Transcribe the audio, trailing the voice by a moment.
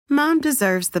Mom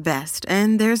deserves the best,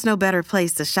 and there's no better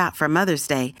place to shop for Mother's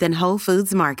Day than Whole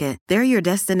Foods Market. They're your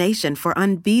destination for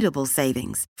unbeatable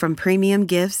savings, from premium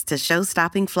gifts to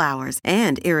show-stopping flowers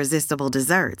and irresistible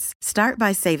desserts. Start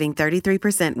by saving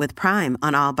 33% with Prime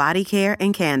on all body care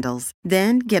and candles.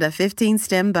 Then get a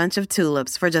 15-stem bunch of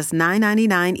tulips for just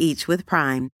 $9.99 each with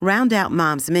Prime. Round out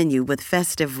Mom's menu with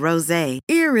festive rosé,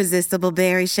 irresistible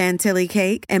berry chantilly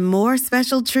cake, and more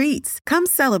special treats. Come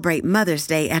celebrate Mother's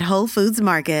Day at Whole Foods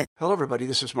Market. Hello, everybody.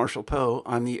 This is Marshall Poe.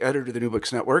 I'm the editor of the New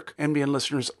Books Network. NBN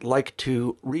listeners like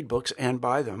to read books and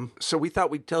buy them. So we thought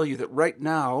we'd tell you that right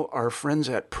now, our friends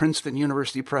at Princeton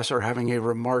University Press are having a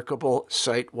remarkable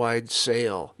site-wide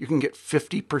sale. You can get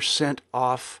 50%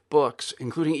 off books,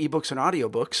 including ebooks and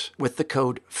audiobooks, with the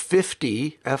code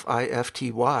 50,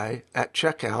 F-I-F-T-Y, at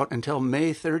checkout until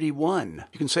May 31.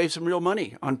 You can save some real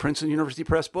money on Princeton University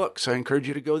Press books. I encourage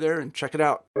you to go there and check it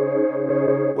out.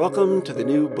 Welcome to the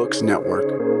New Books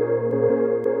Network.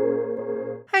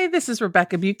 Hi, this is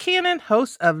Rebecca Buchanan,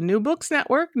 host of New Books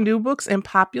Network, New Books in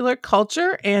Popular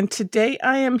Culture, and today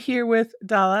I am here with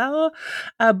Dalal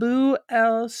Abu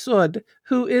El Soud,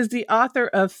 who is the author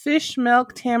of Fish,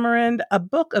 Milk, Tamarind, a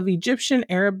book of Egyptian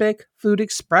Arabic food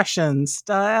expressions.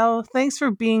 Dalal, thanks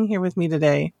for being here with me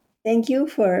today. Thank you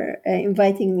for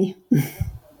inviting me.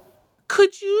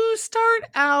 Could you start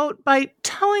out by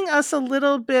telling us a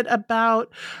little bit about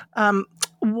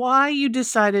why you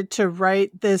decided to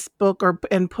write this book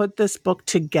and put this book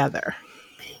together?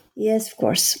 Yes, of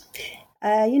course.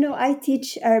 I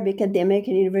teach Arabic at the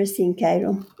American University in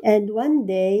Cairo. And one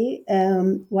day,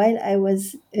 while I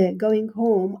was going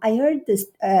home, I heard this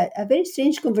a very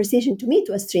strange conversation. To me, it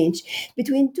was strange,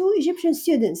 between two Egyptian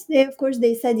students. Of course,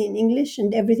 they study in English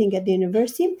and everything at the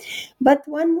university. But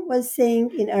one was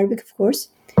saying in Arabic, of course,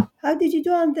 "How did you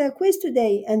do on the quiz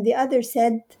today?" And the other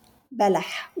said,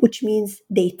 "Balah," which means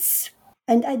dates.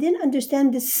 And I didn't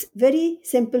understand this very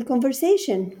simple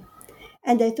conversation.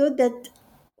 And I thought that,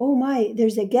 oh my,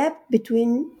 there's a gap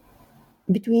between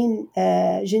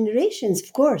generations,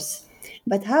 of course.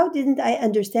 But how didn't I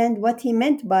understand what he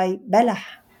meant by balah?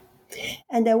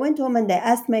 And I went home and I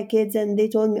asked my kids, and they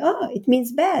told me, oh, it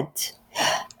means bad.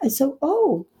 And so,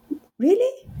 oh,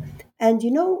 really? And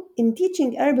in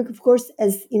teaching Arabic, of course,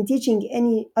 as in teaching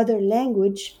any other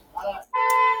language,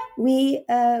 we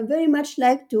very much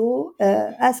like to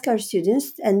ask our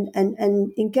students and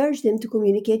encourage them to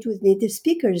communicate with native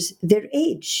speakers their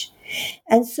age.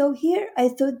 And so here I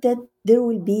thought that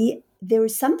there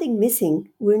is something missing.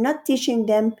 We're not teaching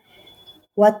them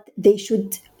what they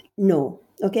should know.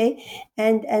 Okay,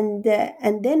 and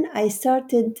then I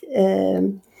started.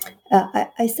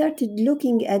 I started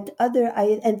looking at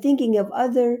and thinking of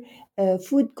other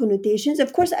food connotations.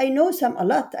 Of course, I know a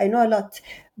lot,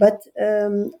 but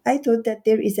I thought that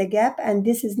there is a gap, and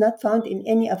this is not found in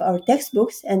any of our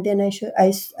textbooks. And then I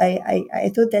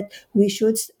thought that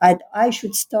I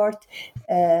should start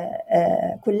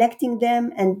collecting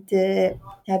them and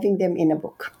having them in a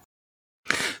book.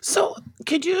 So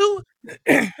could you,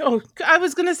 I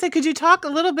was going to say, could you talk a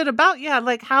little bit about,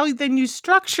 how then you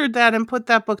structured that and put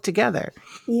that book together?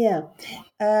 Yeah.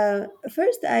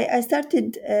 First, I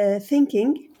started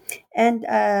thinking, and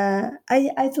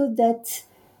I thought that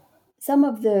some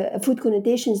of the food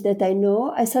connotations that I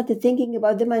know, I started thinking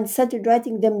about them and started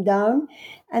writing them down.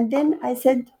 And then I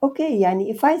said, okay,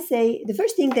 Yani, if I say, the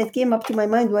first thing that came up to my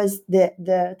mind was the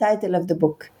title of the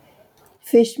book,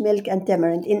 Fish, Milk, and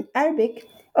Tamarind. In Arabic,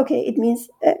 okay, it means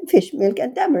fish, milk,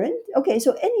 and tamarind. Okay,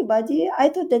 so I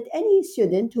thought that any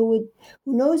student who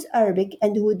knows Arabic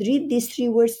and who would read these three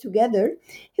words together,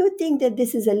 he would think that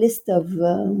this is a list of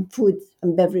food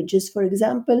and beverages, for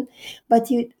example, but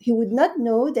he would not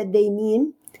know that they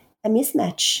mean a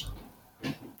mismatch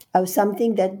or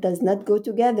something that does not go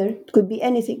together. It could be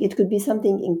anything. It could be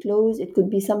something in clothes. It could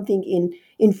be something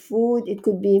in food. It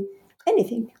could be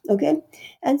anything. Okay,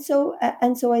 and so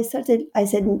I said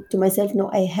to myself,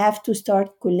 no, I have to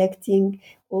start collecting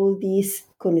all these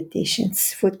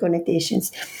connotations, food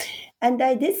connotations. And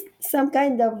I did some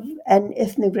kind of an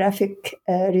ethnographic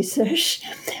research.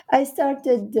 I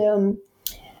started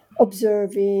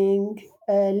observing,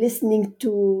 listening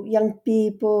to young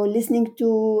people, listening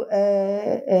to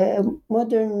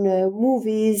modern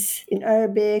movies in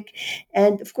Arabic,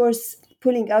 and of course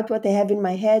pulling out what I have in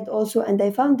my head also. And I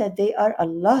found that there are a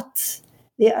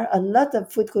lot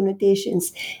of food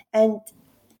connotations. And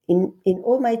in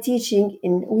all my teaching,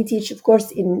 we teach, of course,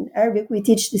 in Arabic, we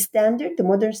teach the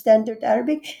modern standard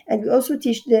Arabic, and we also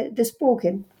teach the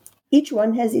spoken. Each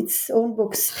one has its own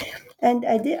books. And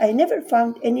I never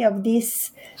found any of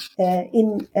these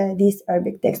in these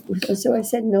Arabic textbooks. And so I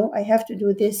said, no, I have to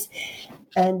do this.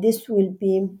 And this will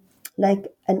be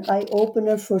like an eye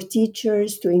opener for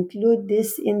teachers to include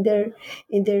this in their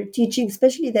teaching,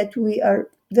 especially that we are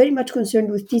very much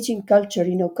concerned with teaching culture.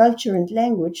 Culture and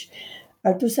language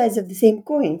are two sides of the same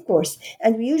coin, of course.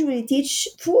 And we usually teach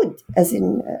food as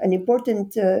in an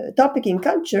important topic in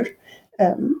culture,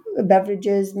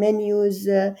 beverages, menus,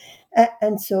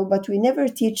 and so, but we never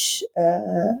teach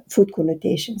food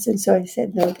connotations. And so I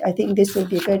said, no, I think this will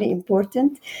be very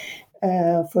important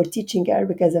for teaching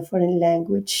Arabic as a foreign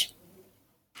language.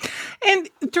 And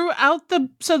throughout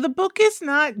the book is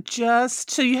not just,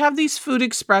 so you have these food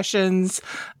expressions,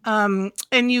 and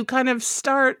you kind of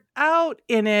start out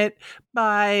in it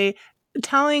by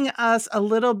telling us a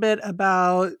little bit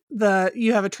about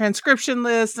you have a transcription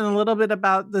list and a little bit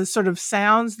about the sort of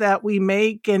sounds that we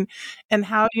make and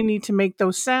how you need to make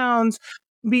those sounds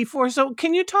before. So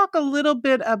can you talk a little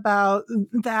bit about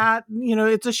that?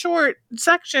 It's a short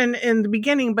section in the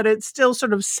beginning, but it still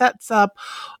sort of sets up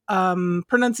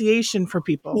pronunciation for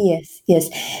people. Yes.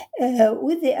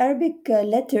 With the Arabic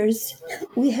letters,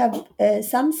 we have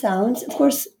some sounds. Of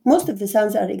course, most of the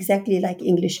sounds are exactly like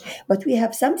English, but we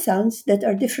have some sounds that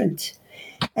are different.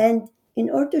 And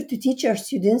in order to teach our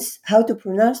students how to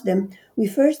pronounce them, we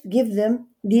first give them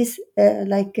these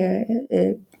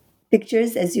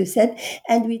pictures, as you said,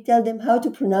 and we tell them how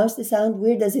to pronounce the sound,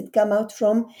 where does it come out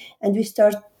from, and we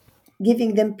start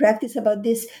giving them practice about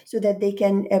this so that they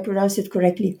can pronounce it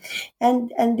correctly.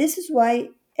 And this is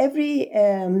why every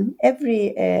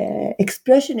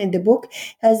expression in the book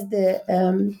has the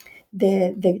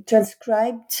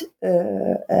transcribed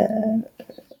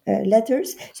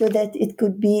letters so that it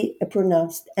could be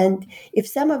pronounced. And if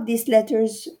some of these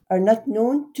letters are not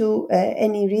known to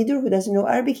any reader who doesn't know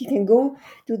Arabic, he can go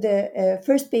to the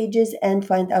first pages and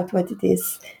find out what it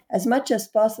is. As much as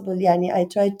possible, I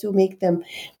try to make them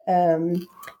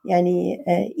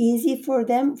easy for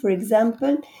them. For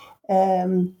example,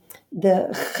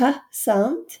 the kh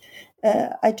sound,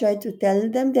 I try to tell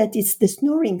them that it's the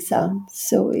snoring sound.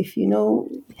 So if you know,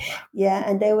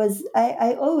 and I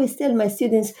always tell my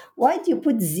students, why do you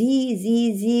put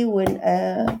z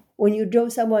when you draw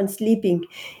someone sleeping?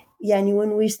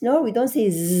 When we snore, we don't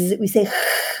say z, we say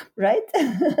right?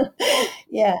 And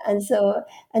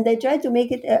I try to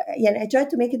make it,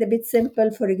 a bit simple.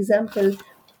 For example,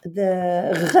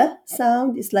 the r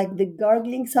sound is like the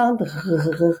gargling sound,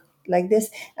 like this,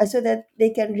 and so that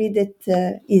they can read it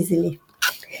easily.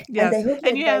 Yes.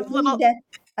 And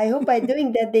I hope by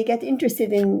doing that they get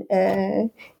interested in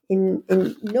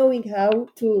knowing how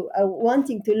to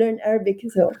wanting to learn Arabic.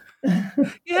 So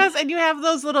yes, and you have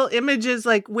those little images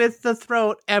like with the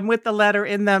throat and with the letter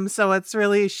in them, so it's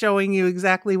really showing you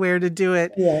exactly where to do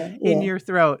it in your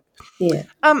throat. Yeah.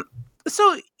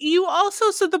 So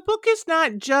the book is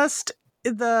not just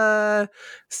the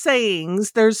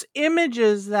sayings. There's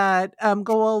images that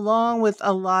go along with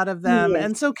a lot of them. Yes.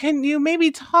 And so can you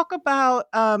maybe talk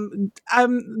about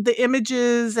the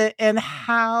images and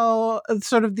how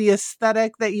sort of the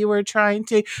aesthetic that you were trying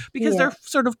to, because they're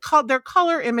sort of they're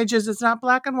color images. It's not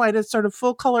black and white. It's sort of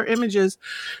full color images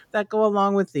that go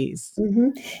along with these.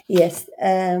 Mm-hmm. Yes.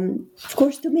 Of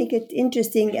course, to make it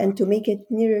interesting and to make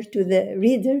it nearer to the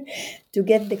reader, to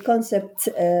get the concept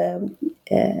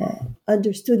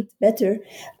understood better,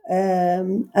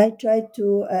 I tried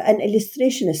to, an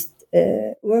illustrationist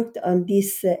worked on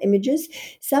these images.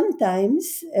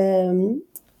 Sometimes,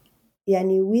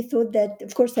 we thought that,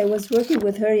 of course, I was working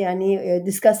with her,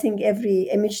 discussing every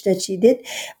image that she did,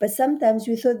 but sometimes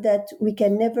we thought that we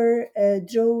can never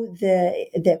draw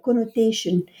the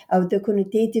connotation of the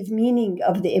connotative meaning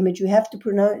of the image. We have to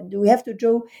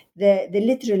draw the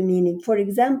literal meaning. For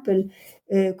example,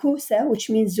 kosa, which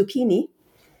means zucchini.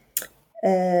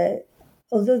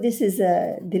 Although this is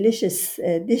a delicious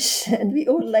dish and we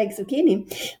all like zucchini,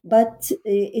 but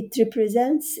it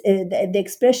represents, the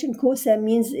expression kosa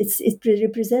means it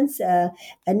represents a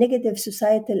negative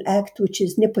societal act, which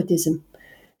is nepotism.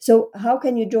 So how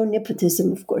can you draw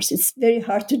nepotism? Of course, it's very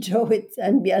hard to draw it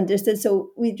and be understood.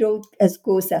 So we draw it as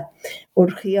kosa or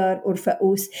khiyar or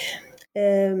faous.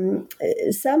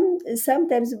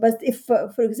 Sometimes, but if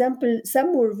for example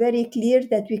some were very clear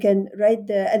that we can write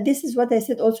and this is what I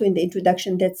said also in the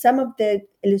introduction, that some of the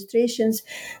illustrations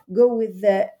go with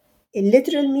the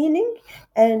literal meaning,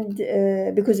 and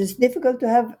because it's difficult to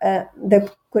have the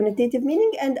connotative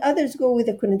meaning, and others go with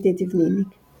the connotative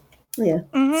meaning.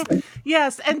 Mm-hmm.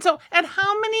 Yes. And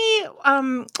how many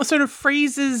sort of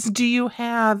phrases do you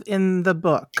have in the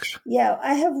book?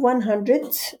 I have 100.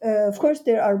 Of course,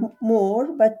 there are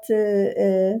more, but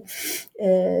the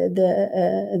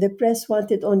press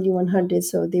wanted only 100,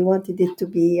 so they wanted it to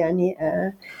be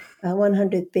a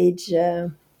 100-page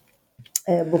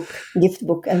gift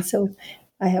book, and so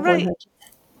I have Right. 100.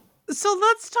 So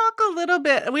let's talk a little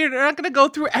bit. We're not going to go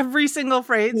through every single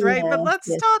phrase, right? But Yeah, let's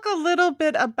yes. talk a little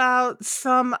bit about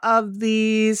some of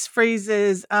these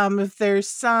phrases. If there's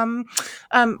some,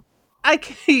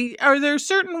 are there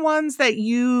certain ones that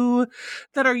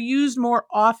are used more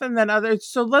often than others?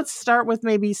 So let's start with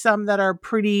maybe some that are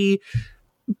pretty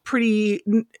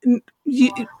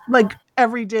like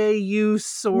everyday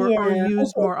use or Yeah,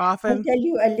 used okay. more I'll often. tell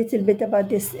you a little bit about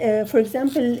this. For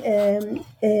example,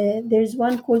 there's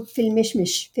one called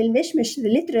filmishmish. Filmishmish, the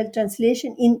literal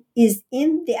translation is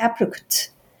in the apricot,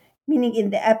 meaning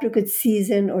in the apricot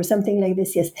season or something like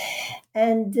this, yes.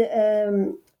 And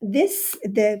the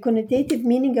connotative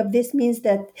meaning of this means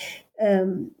that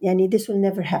yani this will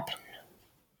never happen.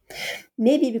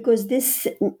 Maybe because this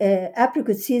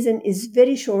apricot season is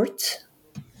very short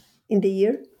in the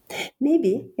year.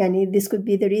 Maybe, yani this could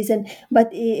be the reason. But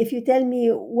if you tell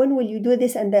me when will you do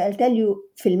this, and I'll tell you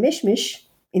filmishmish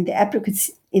in the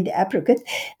apricot,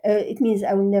 it means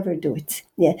I will never do it.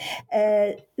 Yeah.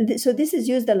 So this is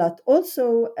used a lot.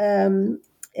 Also,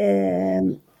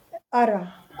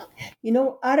 ara. You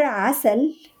know, ara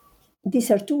asal.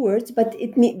 These are two words, but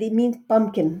they mean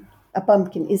pumpkin. A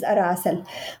pumpkin is ara asal.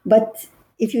 But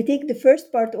if you take the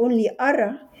first part only,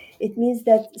 ara, it means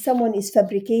that someone is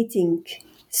fabricating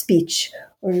speech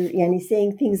or yani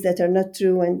saying things that are not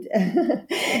true, and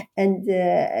and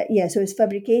yeah, so it's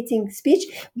fabricating speech.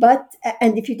 But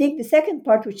and if you take the second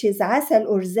part, which is asal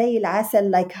or zayl asal,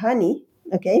 like honey,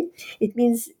 okay, it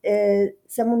means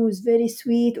someone who's very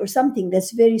sweet or something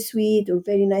that's very sweet or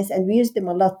very nice, and we use them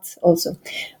a lot also.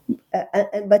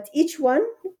 But each one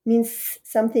means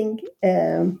something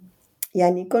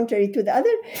yani contrary to the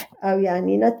other,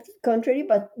 yani not contrary,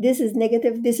 but this is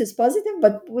negative, this is positive,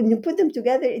 but when you put them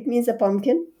together it means a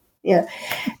pumpkin. Yeah.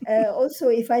 Also,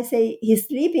 if I say he's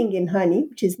sleeping in honey,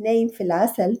 which is name fil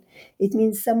asal, it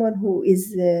means someone who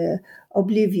is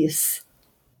oblivious.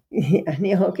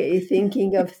 يعني okay,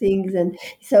 thinking of things. And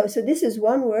so this is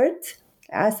one word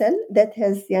asal that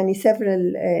has yani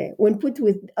several when put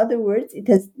with other words it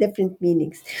has different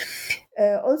meanings.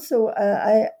 Also,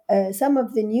 some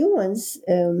of the new ones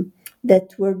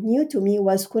that were new to me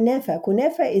was kunafa.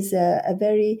 Kunafa is a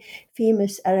very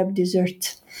famous Arab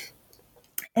dessert,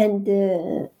 and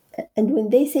when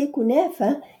they say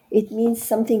kunafa, it means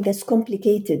something that's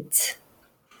complicated.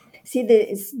 See,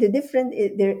 the different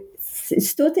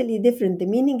it's totally different. The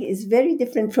meaning is very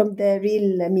different from the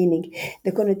real meaning,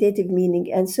 the connotative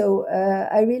meaning. And so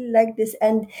I really like this.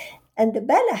 And the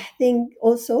balah thing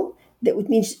also, that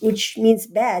which means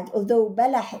bad, although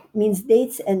balah means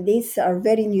dates, and dates are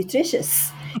very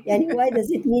nutritious. Yani why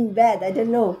does it mean bad? I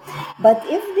don't know. But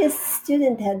if this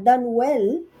student had done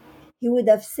well, he would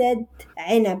have said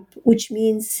ainab, which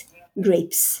means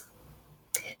grapes.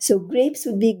 So grapes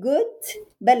would be good,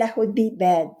 balah would be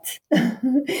bad.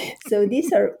 So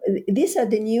these are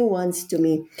the new ones to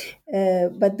me,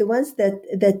 but the ones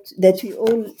that we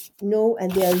all know,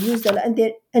 and they are used a lot,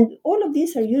 and all of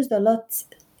these are used a lot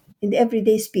in the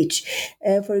everyday speech.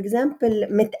 For example,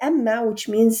 متأمع, which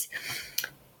means,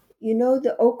 you know,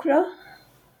 the okra,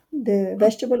 the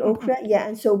vegetable okra, yeah.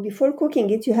 And so before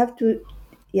cooking it, you have to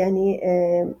yani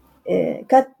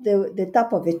cut the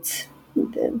top of it,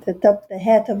 the top, the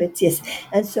head of it, yes.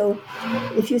 And so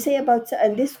if you say about,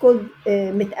 and this is called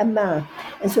متأمع,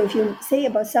 and so if you say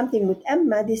about something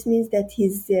متأمع, this means that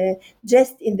he's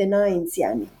dressed in the nines,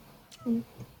 yani.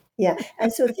 Yeah.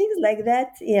 And so things like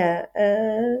that, yeah,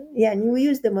 yeah, and we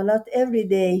use them a lot every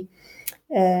day.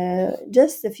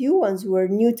 Just a few ones were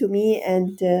new to me,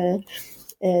 and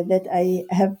that I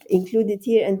have included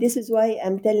here. And this is why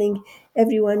I'm telling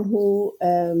everyone who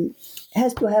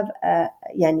has to have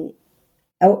yani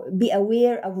be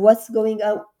aware of what's going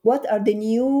on. What are the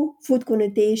new food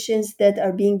connotations that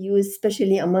are being used,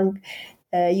 especially among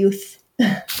youth?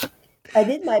 I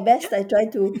did my best. I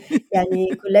tried to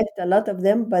yani, collect a lot of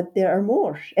them, but there are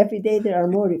more. Every day there are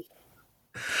more.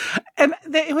 And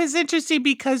it was interesting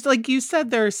because, like you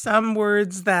said, there are some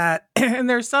words that, and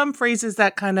there are some phrases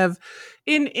that kind of,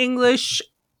 in English,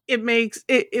 it makes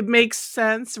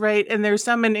sense, right? And there's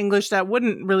some in English that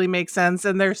wouldn't really make sense,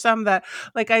 and there's some that,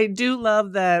 like, I do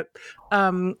love that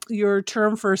your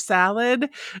term for salad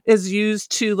is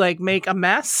used to like make a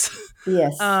mess.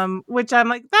 Yes. Which I'm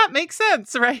like, that makes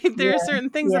sense, right? There are Yeah. certain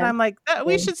things that Yeah. I'm like, that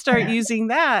we should start using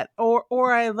that.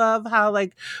 Or I love how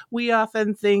like we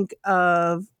often think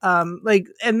of like,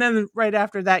 and then right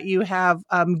after that you have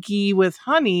ghee with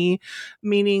honey,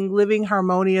 meaning living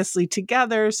harmoniously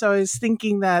together. So I was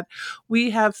thinking that we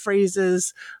have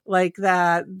phrases like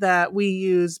that we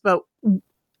use, but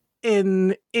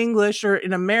in English or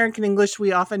in American English,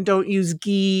 we often don't use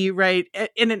ghee, right,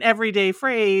 in an everyday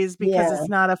phrase because Yeah, it's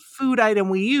not a food item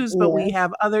we use, but yeah, we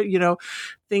have other,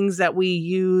 things that we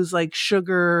use like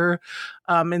sugar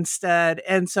instead.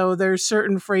 And so there's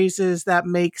certain phrases that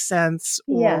make sense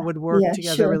or yeah, would work yeah.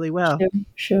 together Sure, really well. sure,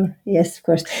 sure. Yes, of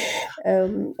course.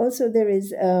 Also, there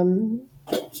is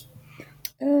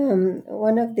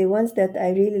one of the ones that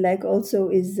I really like. Also,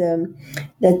 is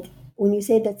that when you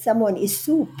say that someone is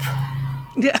soup,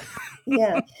 Yeah.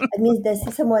 yeah, it means that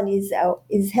someone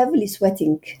is heavily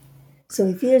sweating. So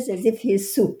he feels as if he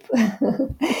is soup.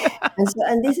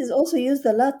 And this is also used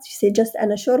a lot. You say just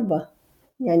ana shorba.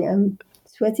 Yani I'm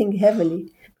sweating heavily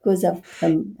because I'm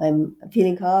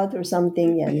feeling hot or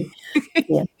something. Yani,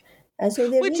 yeah. And so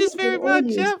Which is they're very all much,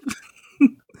 used. yep.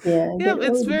 Yeah, Yep, they're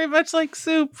it's all, very much like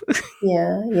soup.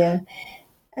 yeah, yeah.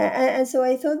 And so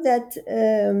I thought that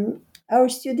our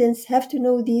students have to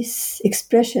know these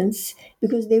expressions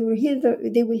because they will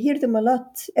hear them a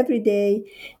lot every day,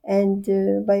 and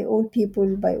by all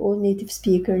people, by all native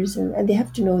speakers, and they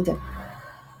have to know them.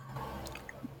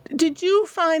 Did you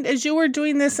find as you were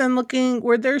doing this and looking,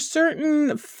 were there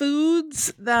certain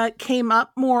foods that came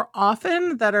up more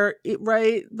often that are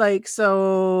right? Like,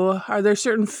 so are there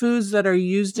certain foods that are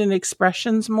used in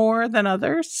expressions more than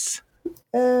others?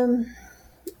 Um,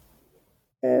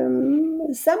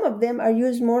 some of them are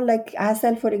used more like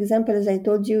asal, for example, as I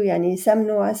told you, yani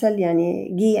samno asal,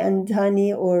 yani ghee and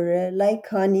honey, or like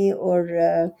honey,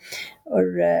 or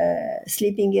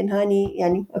sleeping in honey.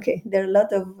 Yani, okay, there are a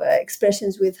lot of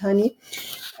expressions with honey.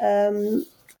 Um,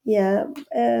 yeah,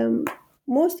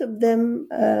 most of them,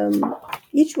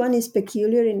 each one is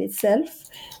peculiar in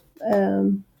itself.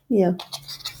 Yeah.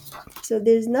 So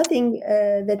there's nothing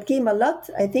that came a lot.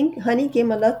 I think honey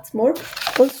came a lot more.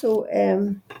 Also,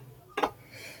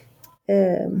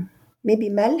 maybe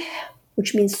malh,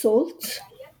 which means salt.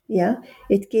 Yeah,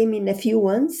 it came in a few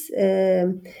ones,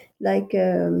 like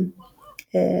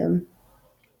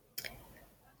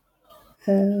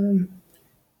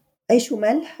عيش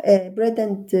وملح, bread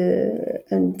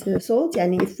and salt.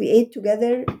 يعني if we ate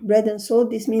together bread and salt,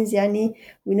 this means يعني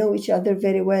we know each other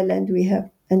very well, and we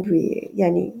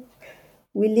يعني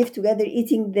we live together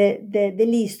eating the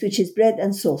least, which is bread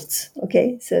and salt.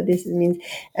 Okay, so this means.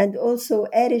 And also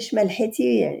قارش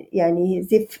ملحتي, يعني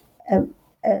as if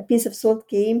a piece of salt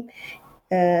came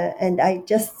and I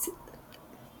just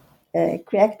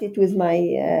cracked it with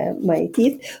my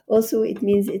teeth. Also, it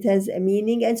means it has a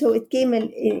meaning, and so it came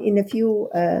in a few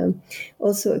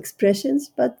also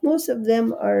expressions, but most of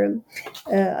them are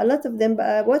a lot of them.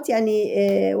 What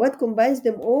combines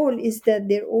them all is that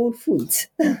they're all foods.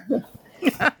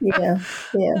 Yeah,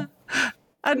 yeah,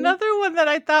 Another one that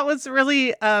I thought was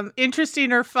really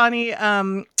interesting or funny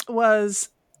was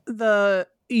the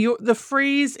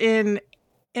phrase in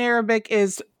Arabic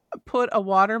is put a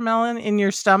watermelon in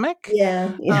your stomach.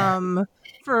 yeah, yeah,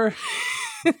 For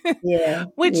yeah,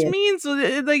 which yeah. means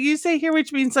like you say here,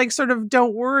 which means like sort of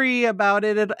don't worry about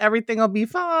it. Everything will be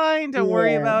fine. Don't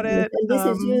worry Yeah, about yes, it. and this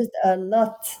is used a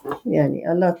lot. Yani,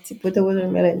 a lot. Put a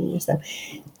watermelon in your stomach.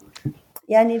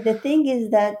 Yani, the thing is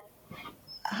that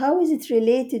how is it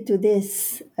related to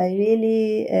this? I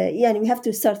really, yeah, we have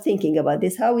to start thinking about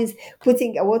this. How is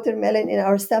putting a watermelon in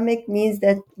our stomach means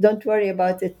that don't worry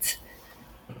about it?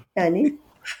 Yani,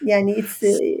 it's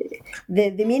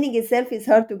the meaning itself is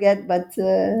hard to get, but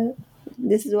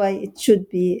this is why it should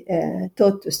be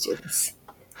taught to students.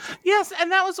 Yes,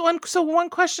 and that was one. So one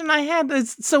question I had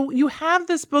is: so you have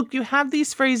this book, you have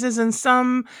these phrases, and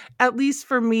some, at least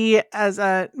for me, as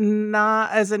a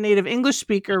not as a native English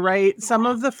speaker, right? Some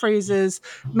of the phrases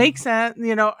make sense,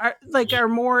 are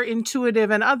more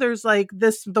intuitive, and others, like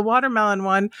this, the watermelon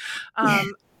one.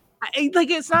 Like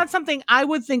it's not something I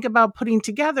would think about putting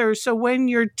together. So when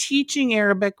you're teaching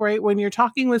Arabic, right, when you're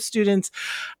talking with students,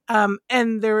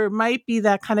 and there might be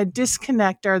that kind of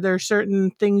disconnect. Are there certain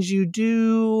things you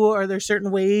do, or are there certain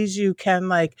ways you can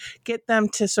like get them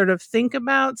to sort of think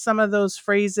about some of those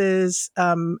phrases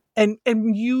and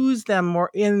use them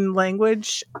more in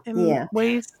language in Yeah.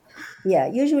 ways? Yeah,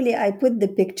 usually I put the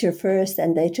picture first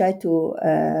and I try to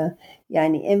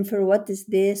infer what is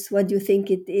this, what do you think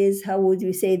it is, how would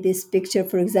you say this picture,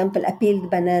 for example, a peeled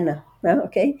banana.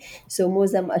 Okay, so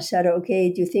mozam ashara,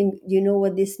 okay, do you know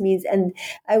what this means? And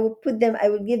I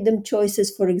would give them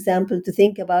choices, for example, to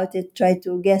think about it, try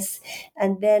to guess,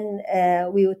 and then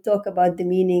we would talk about the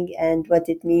meaning and what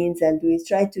it means, and we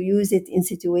try to use it in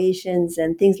situations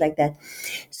and things like that.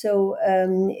 So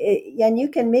you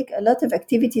can make a lot of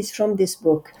activities from this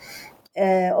book.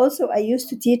 Also, I used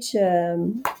to teach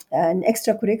an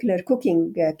extracurricular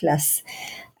cooking class.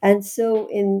 And so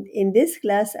in this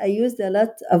class, I used a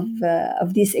lot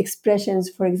of these expressions.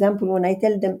 For example, when I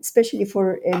tell them, especially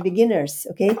for beginners,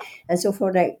 okay. And so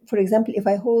for example, if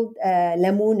I hold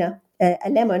lamuna, a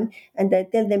lemon, and I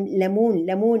tell them lamun,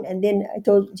 lamun, and then I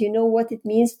told, do you know what it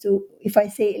means to, if I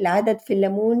say العدد في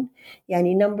الليمون,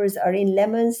 يعني numbers are in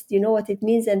lemons, do you know what it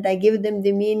means? And I give them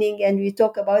the meaning, and we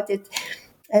talk about it.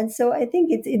 And so I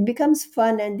think it becomes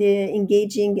fun and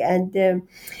engaging, and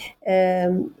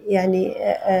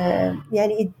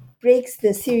يعني it breaks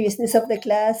the seriousness of the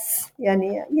class.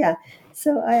 Yeah.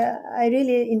 So I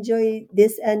really enjoy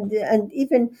this, and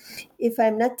even if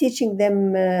I'm not teaching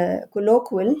them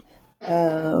colloquial,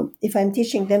 if I'm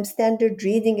teaching them standard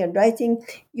reading and writing,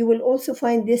 you will also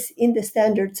find this in the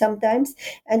standard sometimes.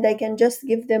 And I can just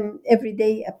give them every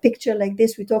day a picture like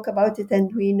this. We talk about it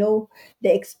and we know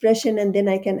the expression, and then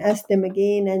I can ask them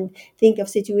again and think of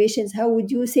situations. How would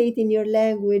you say it in your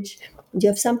language? Do you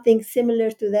have something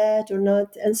similar to that or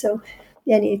not? And so,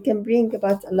 it can bring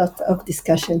about a lot of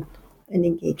discussion and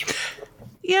engagement.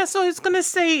 Yeah, so I was going to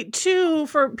say, too,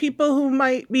 for people who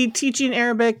might be teaching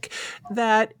Arabic,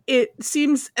 that it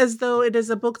seems as though it is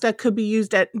a book that could be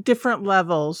used at different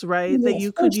levels, right? That Yes, you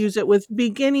of could course. use it with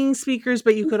beginning speakers,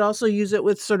 but you could also use it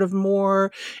with sort of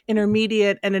more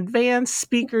intermediate and advanced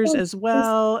speakers as Yes,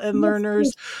 well, and yes,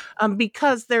 learners,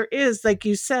 because there is, like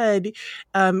you said,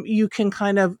 you can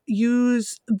kind of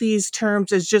use these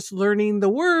terms as just learning the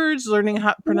words, learning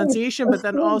how pronunciation, but of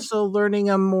then course. also learning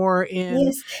them more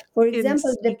Yes, for in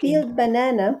example, the speaking. peeled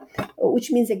banana,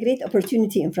 which means a great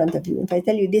opportunity in front of you. If I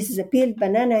tell you this is a peeled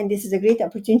banana and this is a great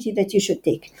opportunity that you should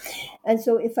take. And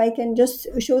so if I can just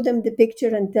show them the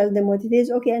picture and tell them what it is,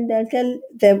 okay, and I'll tell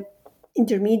the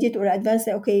intermediate or advanced,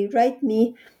 okay, write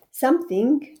me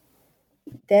something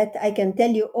that I can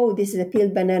tell you, oh, this is a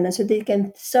peeled banana. So they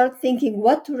can start thinking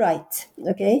what to write,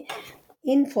 okay,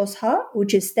 in Fosha,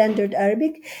 which is standard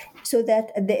Arabic, so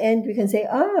that at the end we can say,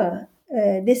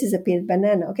 this is a peeled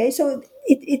banana, okay? So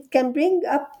it can bring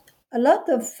up a lot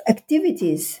of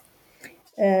activities,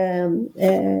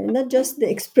 not just the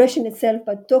expression itself,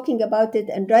 but talking about it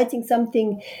and writing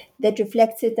something that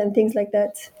reflects it and things like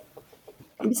that.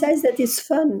 Besides that, it's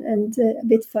fun and a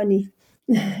bit funny.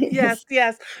 Yes, Yes.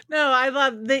 yes. No, I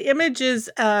love the images.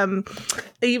 I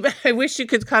wish you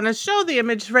could kind of show the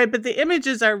image, right? But the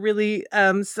images are really,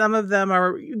 some of them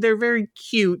they're very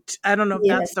cute. I don't know if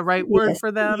that's Yes, the right word yes,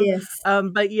 for them. yes,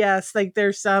 But yes, like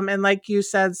there's some, and like you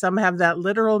said, some have that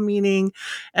literal meaning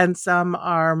and some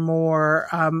are more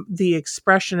the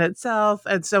expression itself.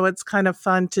 And so it's kind of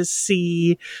fun to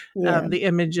see yeah, the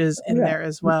images in right. there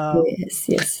as well. Yes,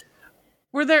 yes.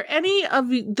 Were there any of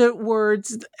the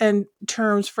words and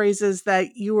terms, phrases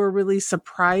that you were really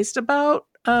surprised about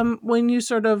when you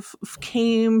sort of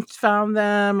found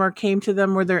them or came to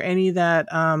them? Were there any that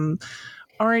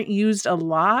aren't used a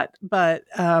lot, but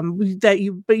but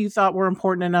you thought were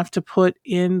important enough to put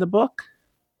in the book?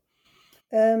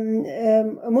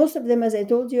 Most of them, as I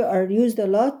told you, are used a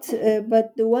lot,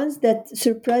 but the ones that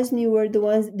surprised me were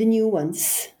the new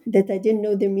ones that I didn't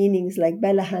know their meanings, like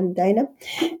Balah and Dinah,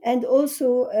 and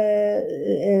also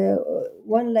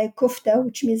one like kofta,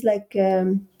 which means like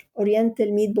Oriental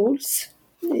meatballs.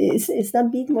 It's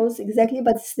not meatballs exactly,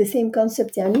 but it's the same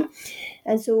concept, yani.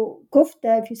 And so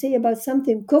kofta, if you say about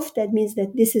something kofta, it means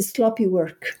that this is sloppy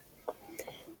work.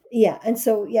 Yeah, and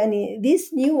so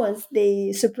these new ones,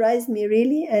 they surprised me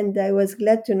really, and I was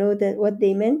glad to know that what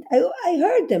they meant. I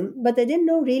heard them, but I didn't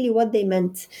know really what they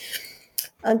meant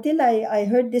until I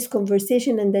heard this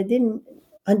conversation, and I didn't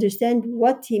understand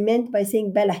what he meant by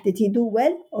saying balah. Did he do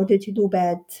well or did he do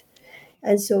bad?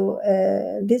 And so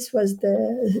this was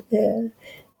the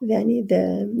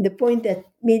point that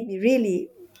made me really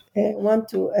want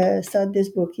to start this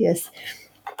book. Yes.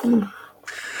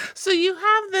 So you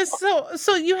have this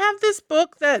so you have this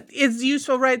book that is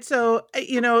useful, right? So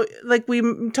like we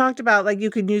talked about, like you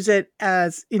could use it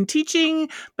as in teaching,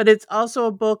 but it's also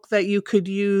a book that you could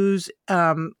use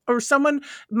or someone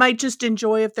might just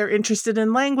enjoy if they're interested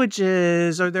in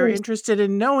languages or they're interested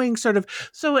in knowing sort of.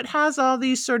 So it has all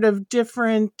these sort of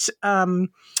different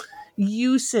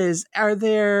uses.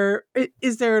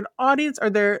 Is there an audience? Are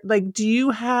there, like, do you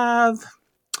have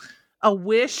a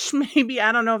wish, maybe,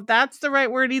 I don't know if that's the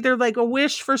right word either, like a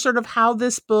wish for sort of how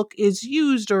this book is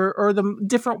used, or the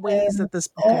different ways that this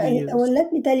book can be Well, used?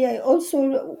 let me tell you, I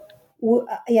also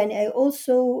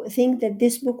think that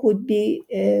this book would be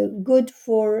good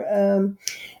for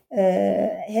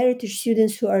heritage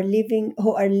students who are living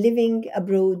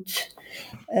abroad.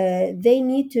 They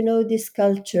need to know this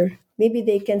culture maybe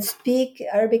they can speak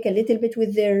Arabic a little bit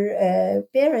with their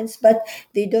parents, but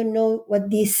they don't know what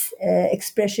these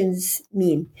expressions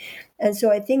mean. And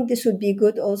so I think this would be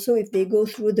good also if they go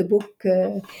through the book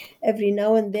every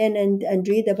now and then and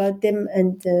read about them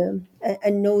and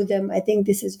know them. I think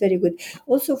this is very good.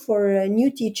 Also for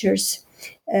new teachers,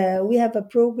 we have a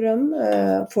program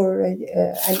for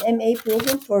an MA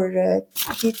program for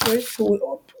teachers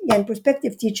and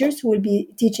prospective teachers who will be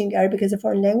teaching Arabic as a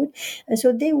foreign language, and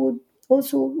so they would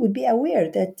be aware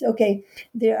that okay,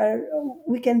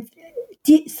 we can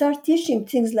start teaching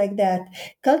things like that.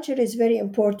 Culture is very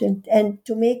important, and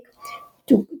to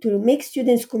make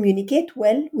students communicate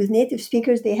well with native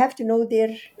speakers, they have to know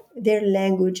their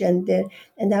language and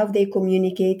how they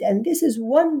communicate. And this is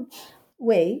one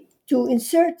way to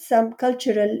insert some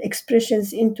cultural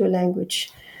expressions into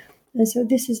language. And so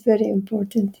this is very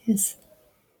important. Yes.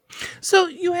 So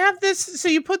you have this, so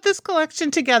you put this collection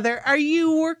together. Are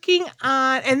you working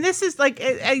on, and this is like,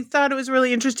 I thought it was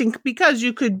really interesting because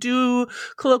you could do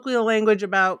colloquial language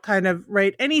about kind of,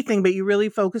 right, anything, but you really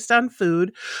focused on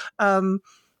food.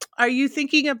 Are you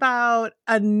thinking about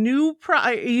a new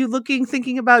are you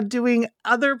thinking about doing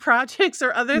other projects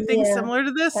or other things Yeah, similar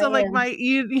to this? I So like am.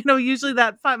 usually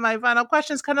my final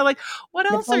question is kind of like, what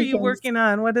The else are fun you things. working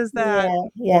on? What is that?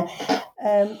 Yeah.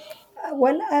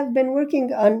 Well, I've been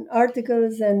working on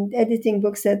articles and editing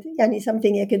books at yani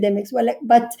something academics. Well,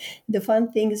 but the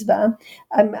fun things,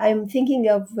 I'm thinking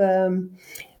of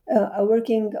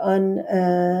working on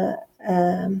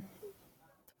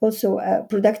also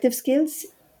productive skills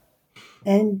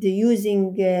and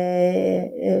using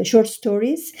short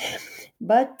stories,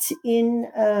 but in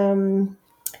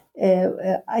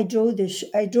I draw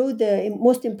the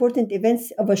most important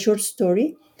events of a short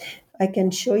story. I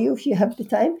can show you if you have the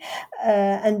time,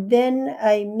 and then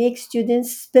I make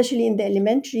students, especially in the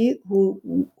elementary, who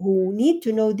need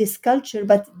to know this culture,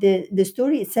 but the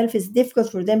story itself is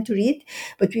difficult for them to read.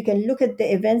 But we can look at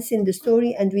the events in the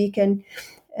story, and we can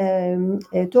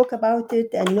talk about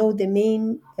it and know the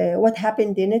main what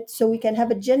happened in it, so we can have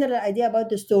a general idea about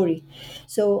the story.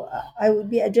 So I would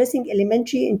be addressing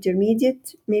elementary,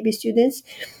 intermediate, maybe students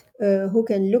who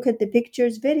can look at the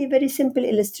pictures, very very simple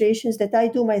illustrations that I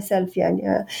do myself,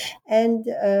 and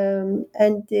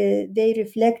they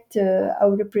reflect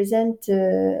or represent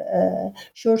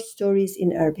short stories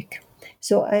in Arabic.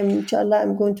 So inshallah,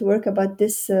 I'm going to work about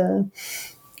this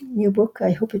new book.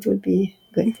 I hope it will be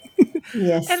good.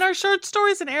 Yes. And our short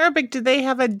stories in Arabic, do they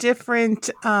have a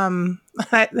different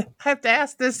I have to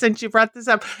ask this since you brought this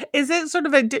up. Is it sort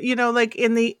of like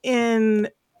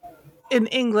in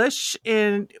English,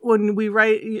 when we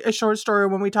write a short story,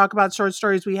 when we talk about short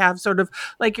stories, we have sort of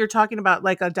like you're talking about,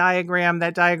 like a diagram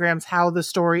that diagrams how the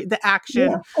story, the Yeah,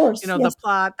 action, of course. the Yes.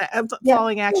 plot, the Yeah,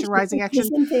 falling of course. action, rising The action.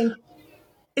 same thing.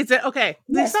 Is it okay?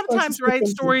 Yes, of course. It's Sometimes, the right, same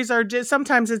thing. stories are just,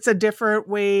 sometimes it's a different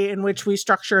way in which we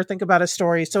think about a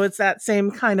story. So it's that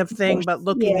same kind of Of thing, course. but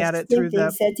looking Yes, at it same through thing.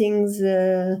 the. Settings,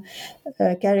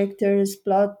 characters,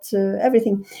 plot,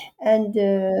 everything,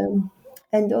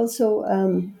 and also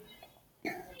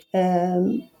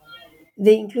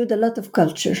they include a lot of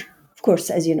culture, of course,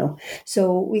 as you know.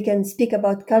 So we can speak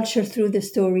about culture through the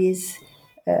stories,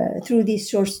 through these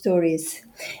short stories.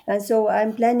 And so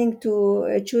I'm planning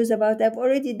to choose about, I've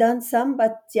already done some,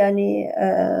 but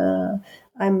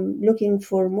I'm looking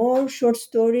for more short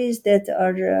stories that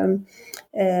are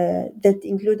that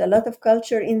include a lot of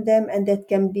culture in them and that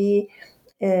can be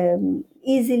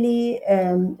easily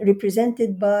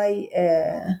represented by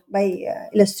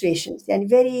illustrations, and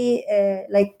very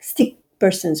like stick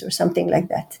persons or something like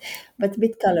that, but a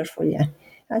bit colorful. Yeah.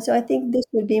 And so I think this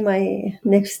will be my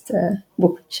next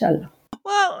book, inshallah.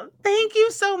 Well, thank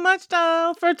you so much,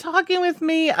 Dal, for talking with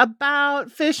me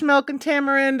about Fish, Milk, and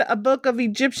Tamarind, a book of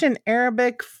Egyptian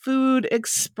Arabic food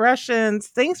expressions.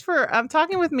 Thanks for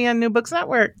talking with me on New Books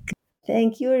Network.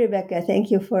 Thank you, Rebecca. Thank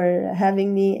you for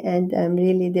having me, and I'm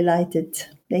really delighted.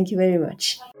 Thank you very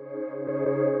much.